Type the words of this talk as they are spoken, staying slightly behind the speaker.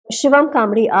Shivam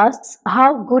Kamri asks,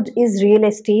 how good is real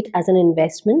estate as an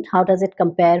investment? How does it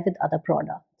compare with other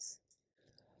products?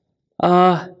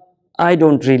 Uh, I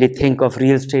don't really think of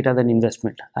real estate as an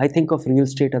investment. I think of real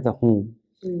estate as a home.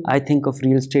 I think of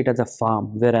real estate as a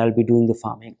farm where I'll be doing the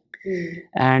farming.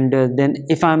 And then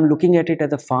if I'm looking at it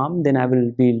as a farm, then I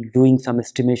will be doing some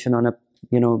estimation on a,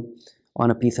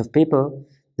 on a piece of paper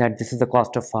that this is the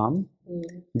cost of farm.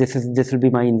 This will be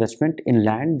my investment in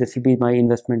land. This will be my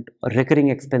investment recurring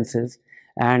expenses,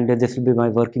 and this will be my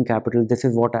working capital. This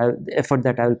is what effort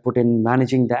that I will put in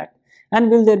managing that. And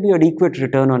will there be adequate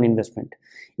return on investment?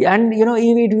 And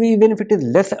even if it is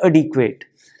less adequate,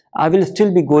 I will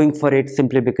still be going for it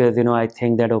simply because I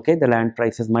think that okay, the land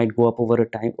prices might go up over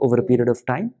a period of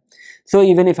time. So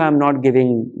even if I'm not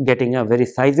getting a very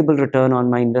sizable return on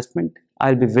my investment,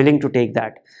 I'll be willing to take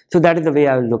that. So that is the way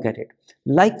I will look at it.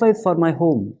 Likewise for my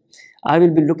home, I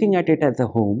will be looking at it as a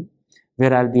home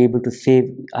where I'll be able to save.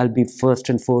 I'll be first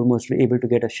and foremost able to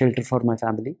get a shelter for my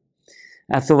family.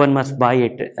 So one must buy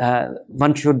it.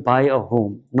 One should buy a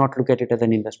home, not look at it as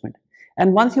an investment.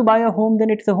 And once you buy a home, then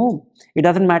it's a home. It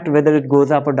doesn't matter whether it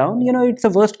goes up or down. It's a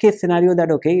worst case scenario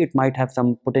that, okay, it might have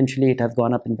potentially it has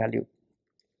gone up in value.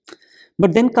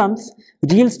 But then comes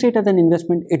real estate as an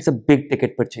investment. It's a big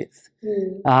ticket purchase.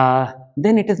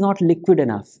 Then it is not liquid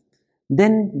enough.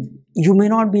 Then you may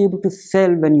not be able to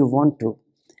sell when you want to.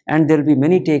 And there will be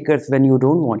many takers when you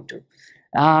don't want to.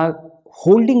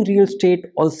 Holding real estate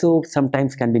also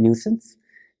sometimes can be nuisance,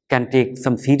 can take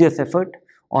some serious effort,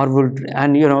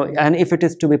 and if it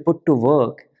is to be put to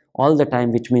work all the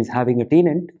time, which means having a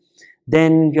tenant,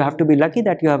 then you have to be lucky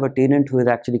that you have a tenant who is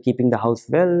actually keeping the house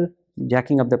well,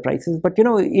 jacking up the prices. But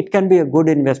it can be a good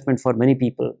investment for many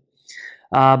people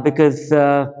because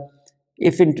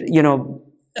if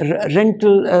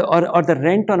rental or the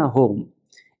rent on a home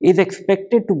is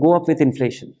expected to go up with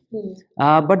inflation.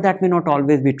 But that may not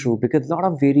always be true because a lot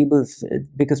of variables,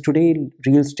 because today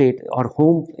real estate or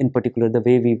home in particular, the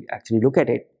way we actually look at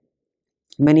it,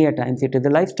 many a times it is a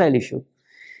lifestyle issue.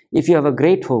 If you have a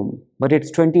great home, but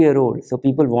it's 20-year-old, so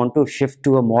people want to shift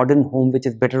to a modern home which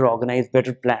is better organized,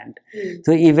 better planned.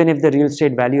 So even if the real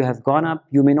estate value has gone up,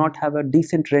 you may not have a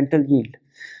decent rental yield.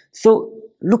 So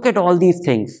look at all these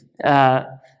things.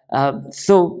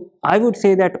 So I would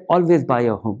say that always buy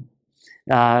a home.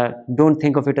 Don't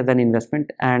think of it as an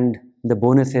investment, and the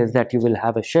bonus is that you will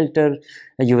have a shelter,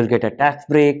 you will get a tax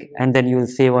break, and then you will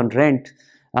save on rent.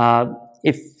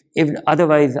 If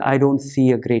otherwise, I don't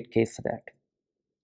see a great case for that.